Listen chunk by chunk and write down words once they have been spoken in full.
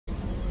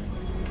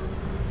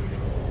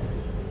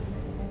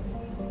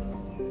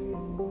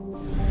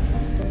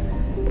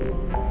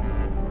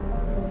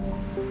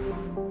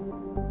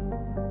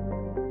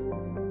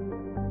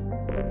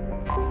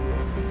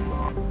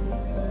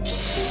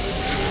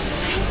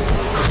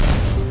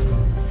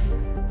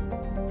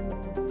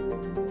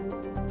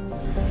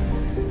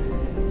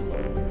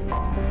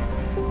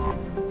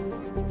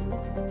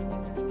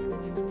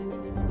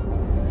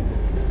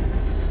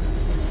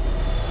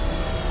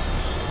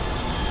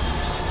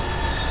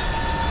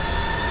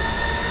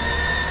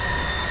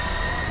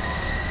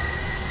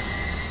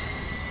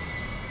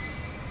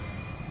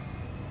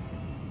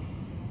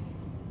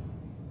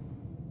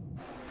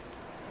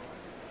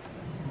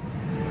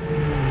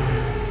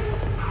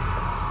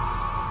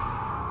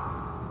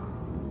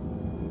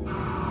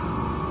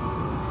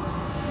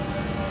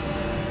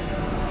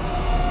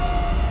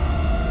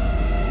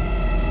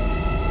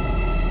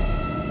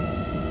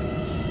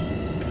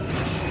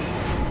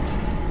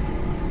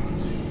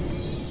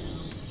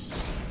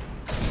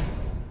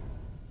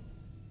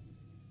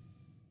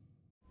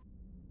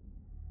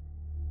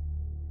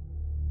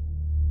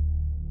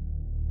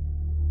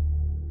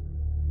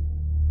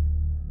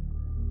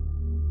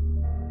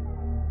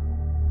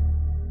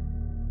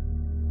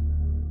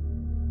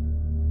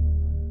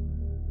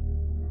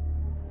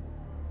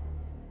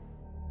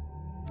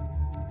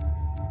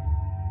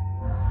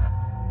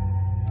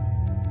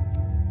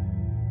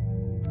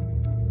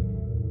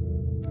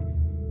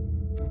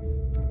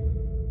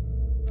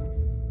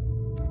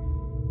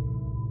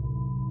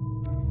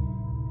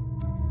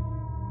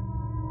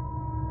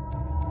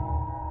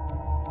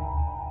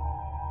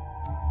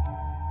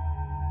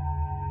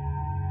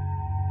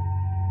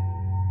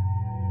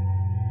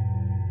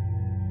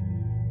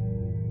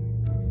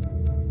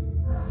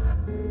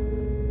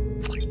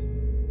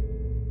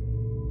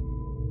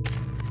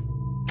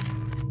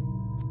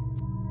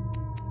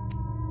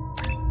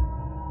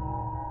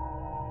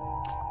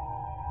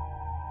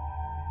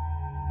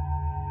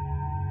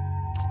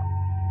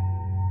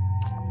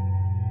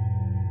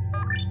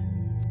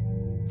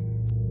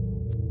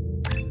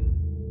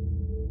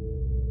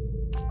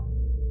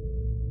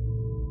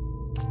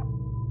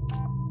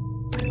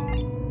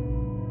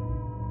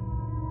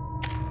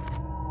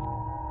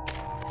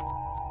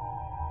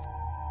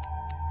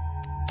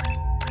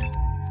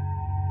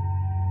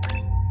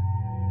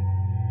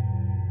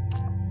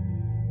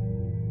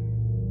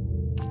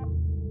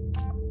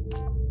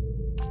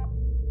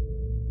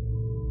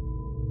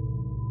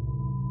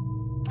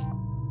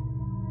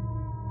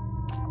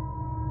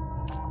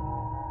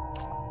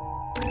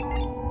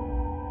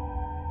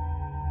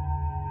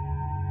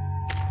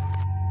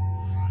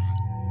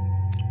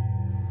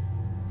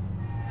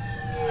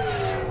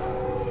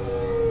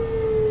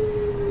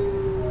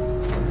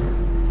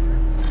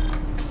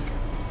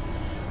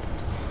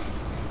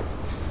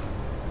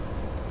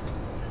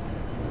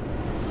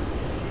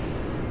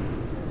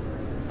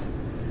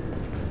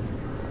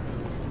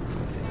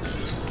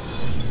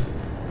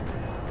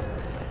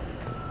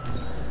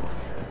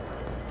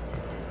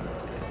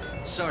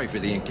Sorry for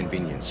the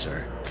inconvenience,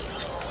 sir.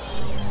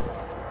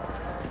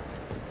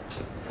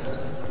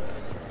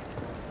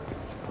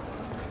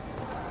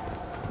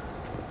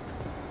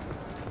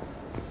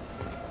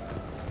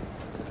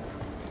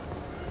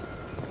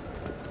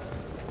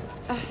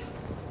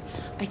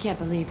 I can't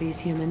believe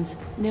these humans.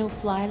 No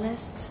fly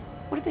lists?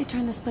 What did they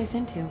turn this place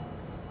into?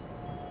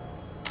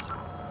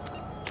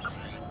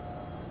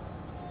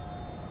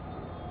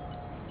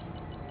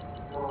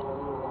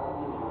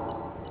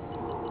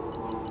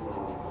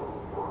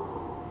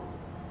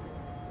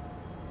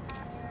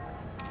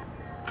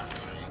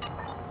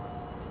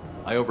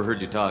 I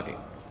overheard you talking.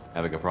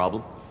 Having a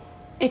problem?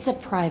 It's a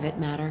private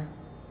matter.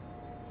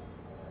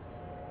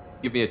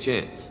 Give me a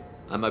chance.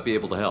 I might be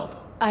able to help.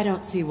 I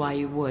don't see why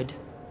you would.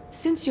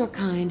 Since your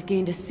kind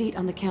gained a seat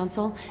on the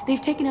council,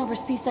 they've taken over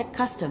CSEC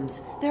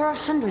customs. There are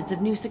hundreds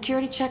of new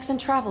security checks and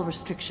travel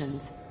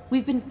restrictions.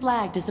 We've been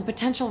flagged as a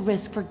potential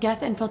risk for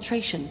Geth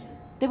infiltration.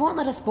 They won't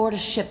let us board a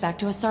ship back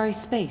to Asari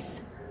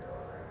space.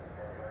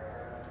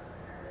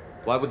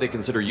 Why would they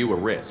consider you a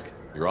risk?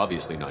 You're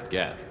obviously not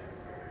Geth.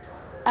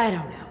 I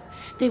don't know.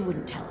 They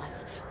wouldn't tell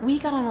us. We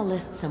got on a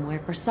list somewhere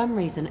for some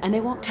reason, and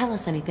they won't tell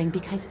us anything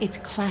because it's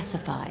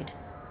classified.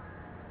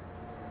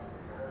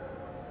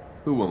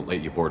 Who won't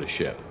let you board a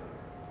ship?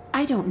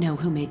 I don't know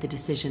who made the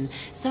decision.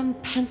 Some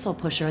pencil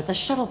pusher at the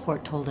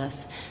shuttleport told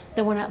us.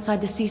 The one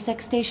outside the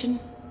CSEC station?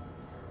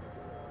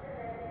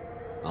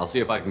 I'll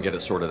see if I can get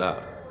it sorted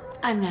out.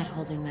 I'm not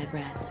holding my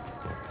breath.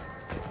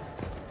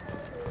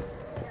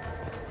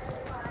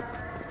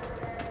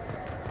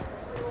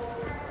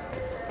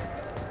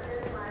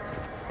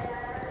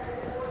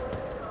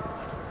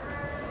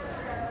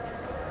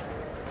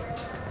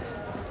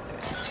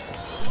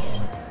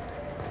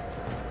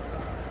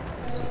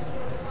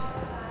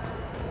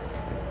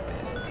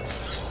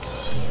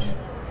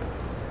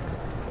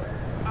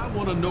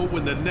 I want to know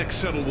when the next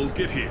shuttle will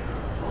get here.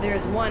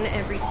 There's one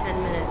every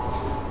 10 minutes.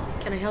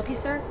 Can I help you,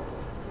 sir?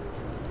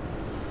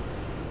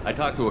 I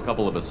talked to a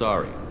couple of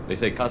Asari. They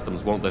say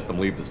customs won't let them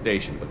leave the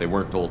station, but they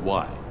weren't told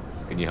why.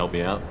 Can you help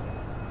me out?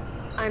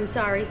 I'm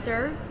sorry,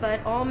 sir,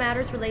 but all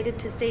matters related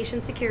to station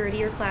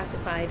security are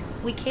classified.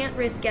 We can't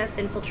risk Geth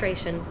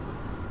infiltration.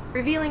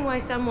 Revealing why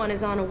someone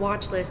is on a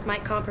watch list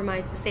might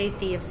compromise the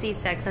safety of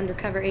CSEC's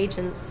undercover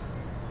agents.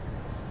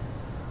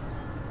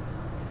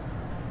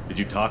 Did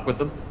you talk with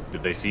them?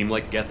 Did they seem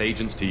like Geth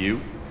agents to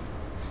you?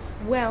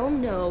 Well,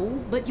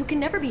 no, but you can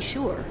never be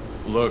sure.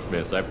 Look,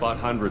 miss, I've fought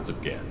hundreds of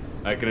Geth.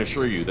 I can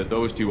assure you that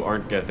those two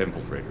aren't Geth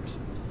infiltrators.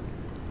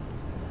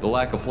 The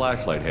lack of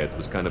flashlight heads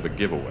was kind of a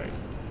giveaway.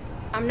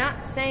 I'm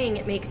not saying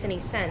it makes any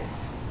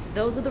sense.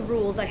 Those are the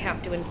rules I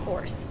have to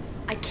enforce.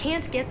 I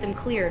can't get them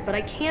cleared, but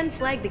I can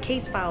flag the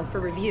case file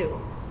for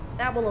review.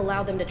 That will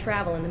allow them to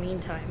travel in the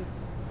meantime.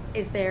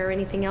 Is there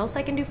anything else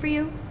I can do for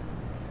you?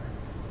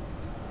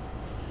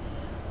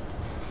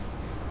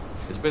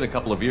 It's been a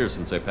couple of years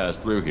since I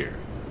passed through here.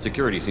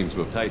 Security seems to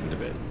have tightened a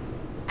bit.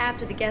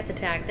 After the Geth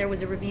attack, there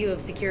was a review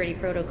of security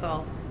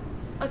protocol.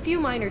 A few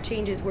minor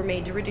changes were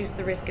made to reduce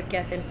the risk of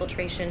Geth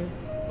infiltration.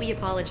 We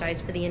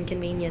apologize for the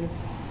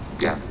inconvenience.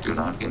 Geth do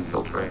not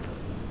infiltrate.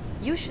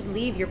 You should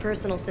leave your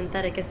personal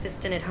synthetic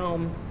assistant at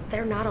home.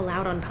 They're not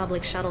allowed on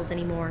public shuttles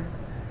anymore.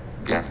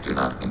 Geth do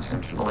not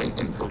intentionally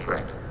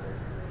infiltrate.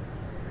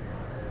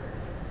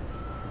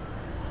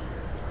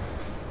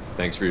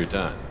 Thanks for your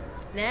time.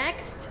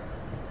 Next.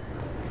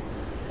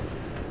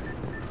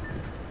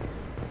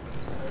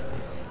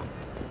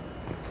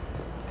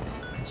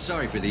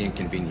 Sorry for the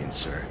inconvenience,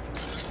 sir.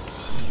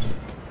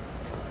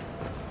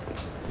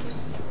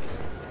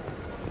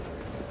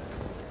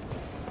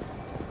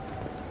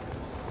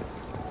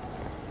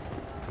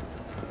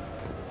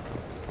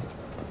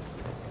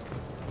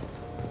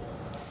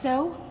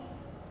 So?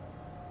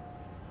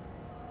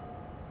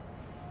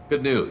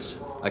 Good news.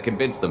 I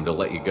convinced them to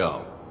let you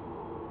go.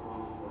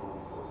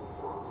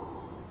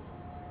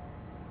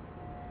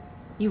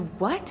 You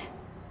what?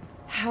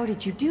 How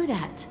did you do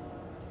that?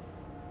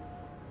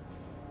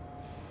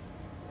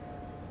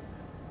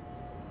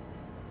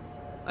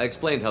 I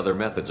explained how their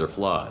methods are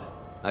flawed.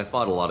 I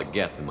fought a lot of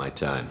Geth in my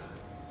time.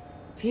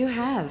 Few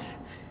have.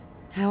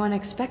 How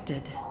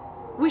unexpected.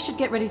 We should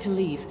get ready to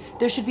leave.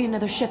 There should be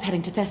another ship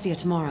heading to Thessia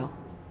tomorrow.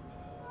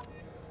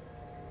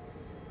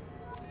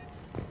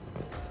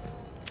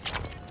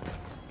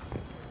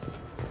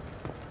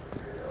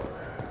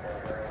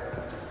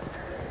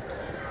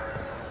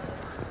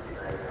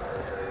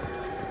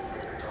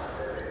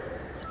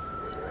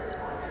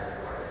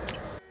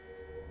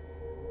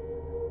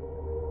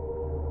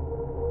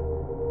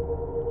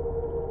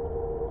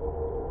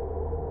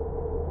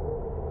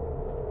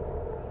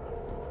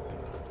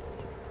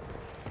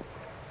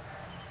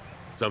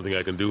 Something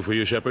I can do for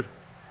you, Shepard?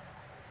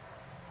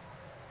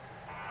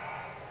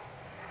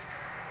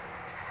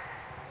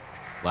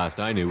 Last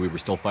I knew, we were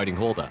still fighting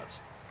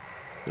holdouts.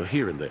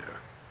 Here and there.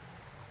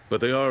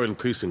 But they are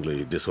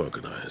increasingly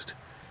disorganized.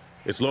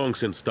 It's long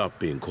since stopped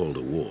being called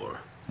a war.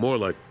 More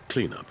like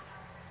cleanup.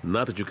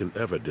 Not that you can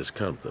ever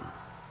discount them.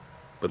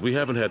 But we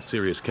haven't had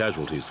serious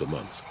casualties for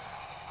months.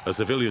 A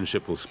civilian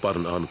ship will spot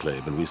an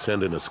enclave and we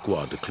send in a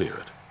squad to clear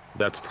it.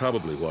 That's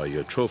probably why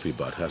your trophy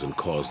butt hasn't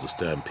caused the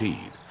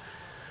stampede.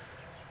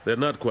 They're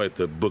not quite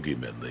the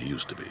boogeymen they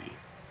used to be.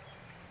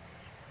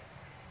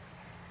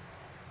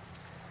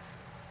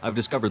 I've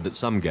discovered that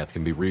some Geth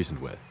can be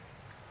reasoned with.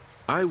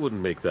 I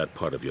wouldn't make that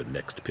part of your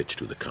next pitch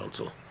to the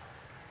Council.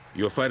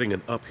 You're fighting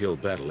an uphill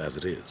battle as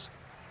it is.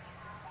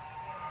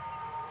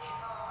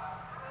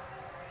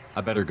 I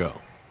better go.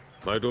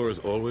 My door is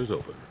always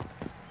open.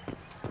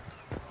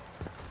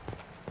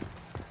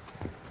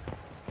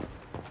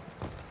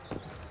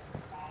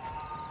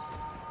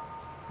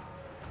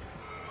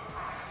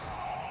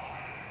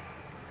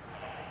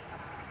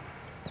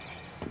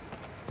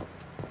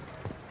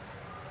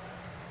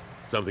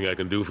 Something I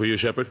can do for you,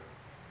 Shepard?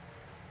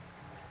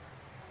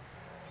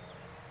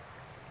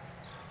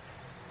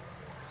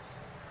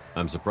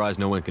 I'm surprised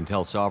no one can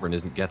tell Sovereign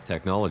isn't Geth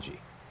technology.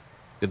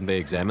 Didn't they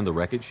examine the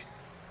wreckage?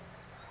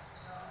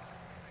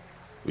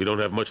 We don't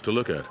have much to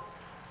look at.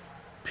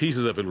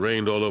 Pieces of it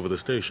rained all over the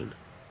station.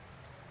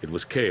 It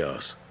was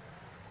chaos,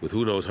 with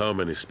who knows how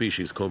many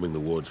species combing the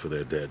wards for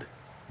their dead.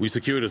 We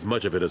secured as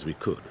much of it as we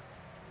could.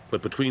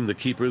 But between the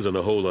Keepers and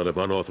a whole lot of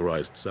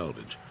unauthorized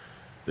salvage,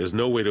 there's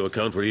no way to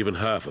account for even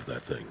half of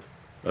that thing.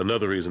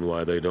 Another reason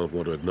why they don't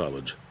want to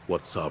acknowledge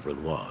what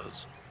Sovereign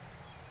was.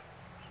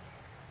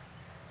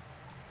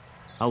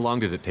 How long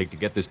did it take to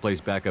get this place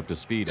back up to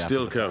speed after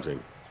Still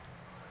counting.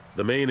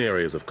 The main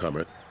areas of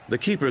Comet. The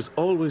Keepers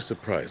always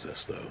surprise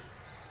us, though.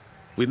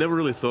 We never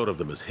really thought of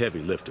them as heavy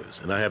lifters,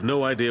 and I have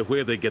no idea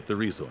where they get the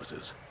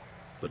resources.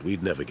 But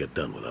we'd never get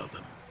done without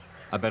them.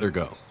 I better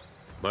go.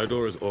 My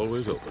door is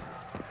always open.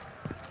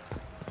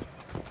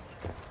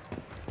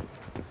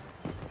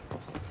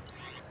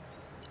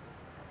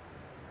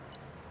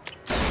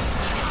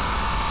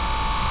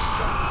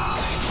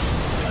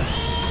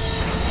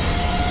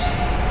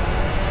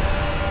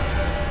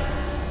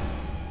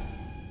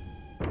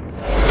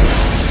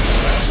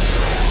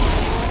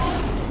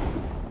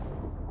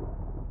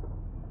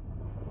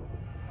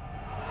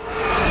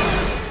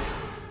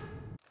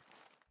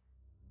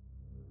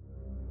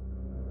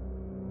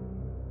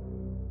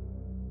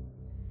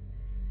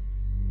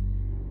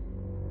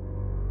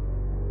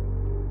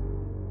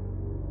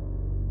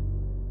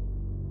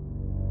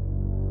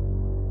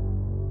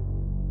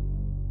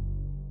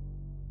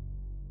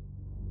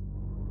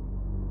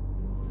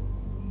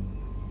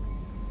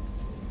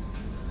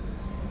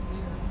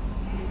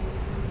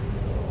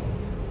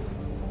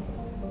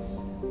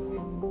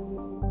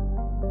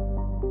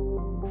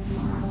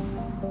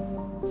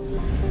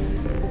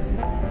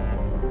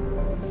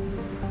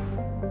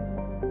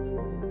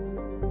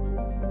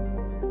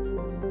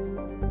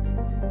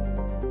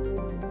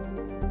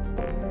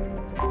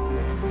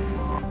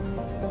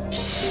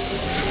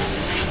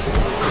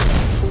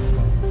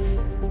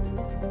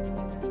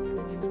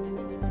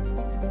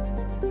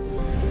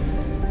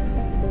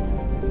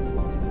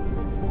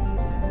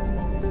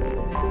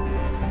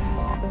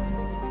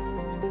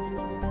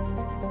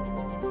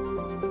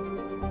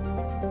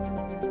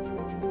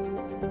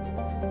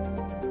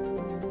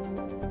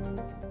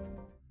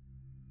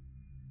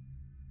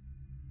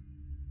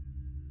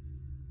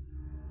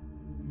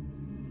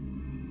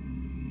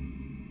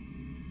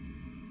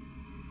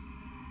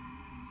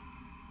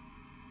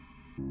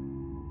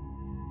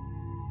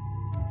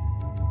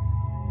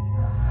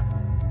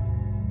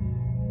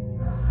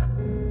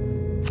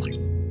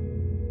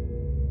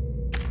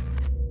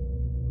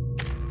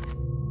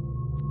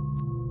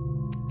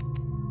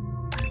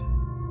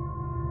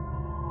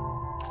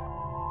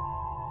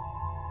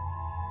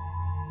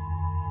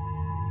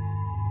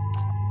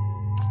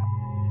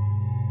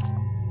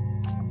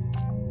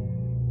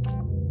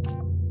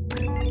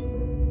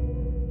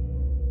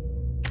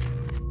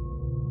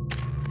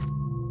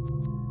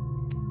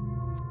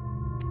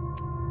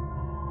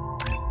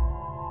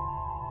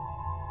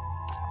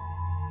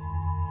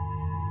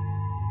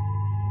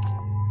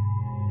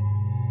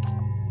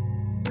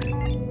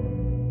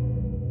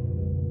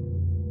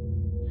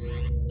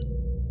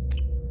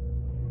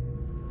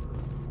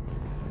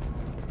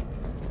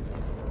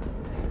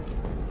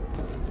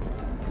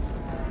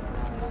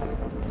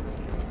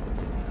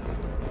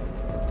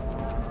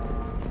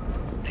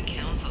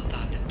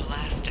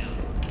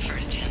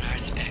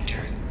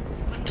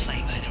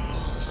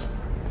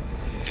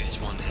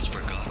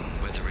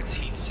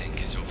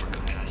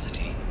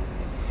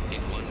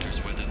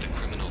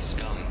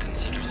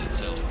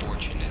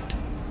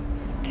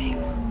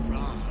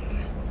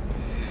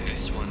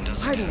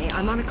 Pardon me,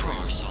 I'm on a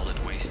call. Solid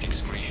waste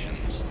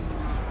excretions.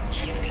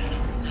 He's got a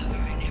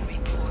lover in every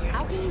pore.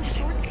 How can you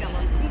short sell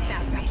on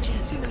prefabs after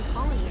these human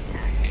colony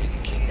attacks?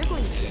 They're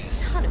going to see a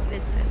ton of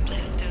business.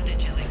 Blasto the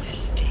jellyfish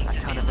steaks. A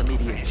ton of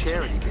immediate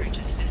charity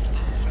business,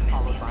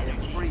 followed by a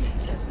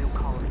freeze as new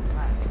colony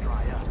plans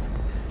dry up.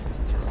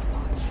 Just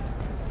watch.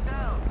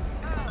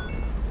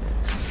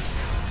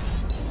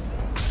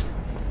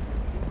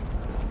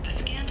 The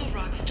Scandal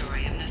Rock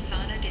story of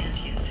Nasana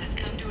Dantius has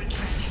come to a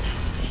tragic end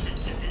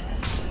since the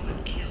businesswoman was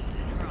killed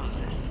in her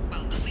office.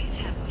 While police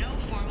have no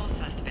formal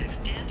suspects,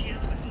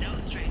 Dantius was no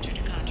stranger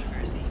to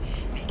controversy,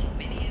 making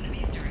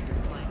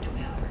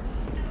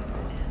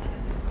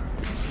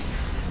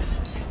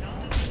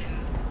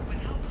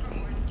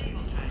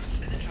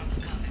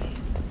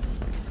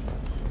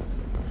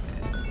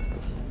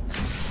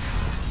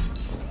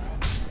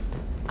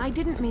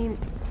didn't mean...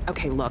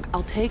 Okay, look,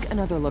 I'll take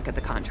another look at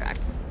the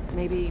contract.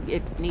 Maybe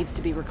it needs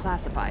to be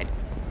reclassified.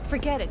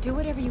 Forget it. Do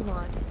whatever you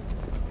want.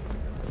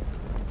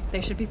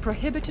 They should be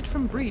prohibited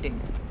from breeding.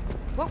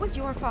 What was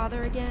your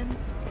father again?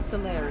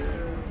 Solari.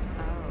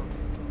 Oh.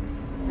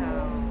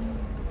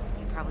 So...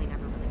 you probably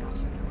never really got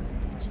to know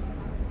him, did you?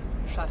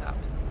 Shut up.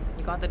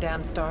 You got the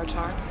damn star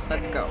charts?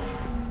 Let's go.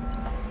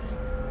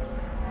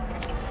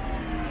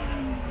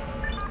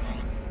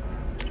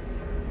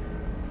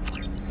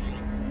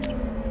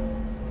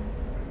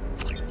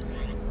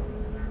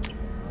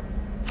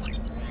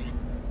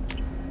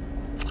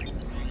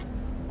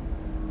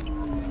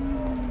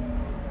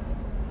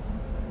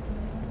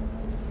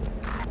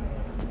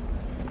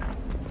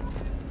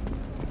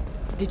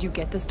 Did you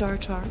get the star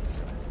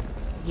charts?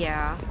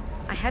 Yeah.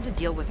 I had to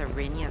deal with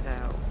Arinya,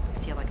 though. I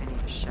feel like I need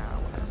a shower.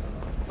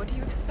 What do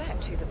you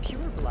expect? She's a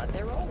pureblood.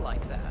 They're all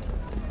like that.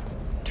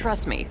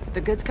 Trust me,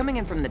 the goods coming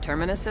in from the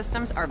Terminus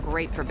systems are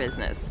great for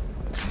business.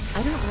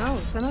 I don't know.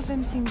 Some of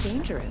them seem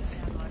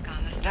dangerous.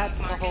 That's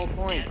the whole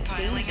point.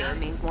 Danger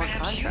means more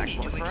contract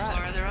work for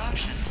us. Other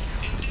options.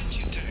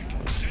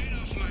 Pay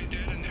off my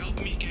debt and help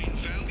me gain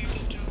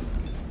valuable jobs.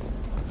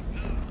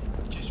 No,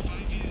 just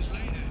 5 years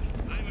later,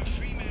 I'm a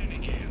free man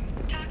again.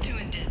 Talk to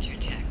Indenture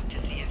Tech to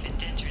see if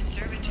indentured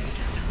servitude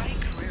is the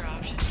right career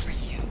option for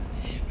you.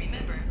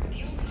 Remember,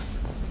 the only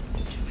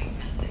doing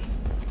nothing.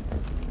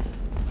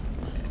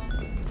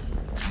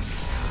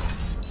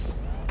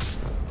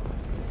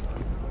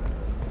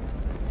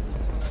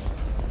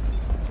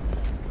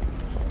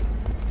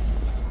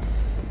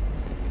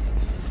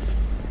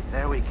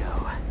 There we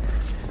go.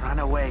 Run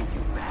away,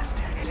 you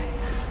bastards.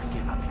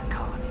 Give up your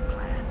colony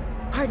plan.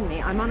 Pardon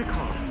me, I'm on a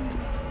call.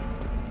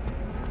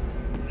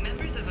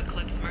 Members of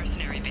Eclipse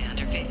mercenary band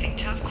are facing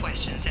tough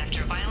questions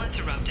after violence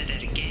erupted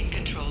at a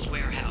gang-controlled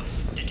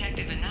warehouse.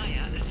 Detective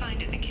Anaya, assigned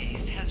to the case,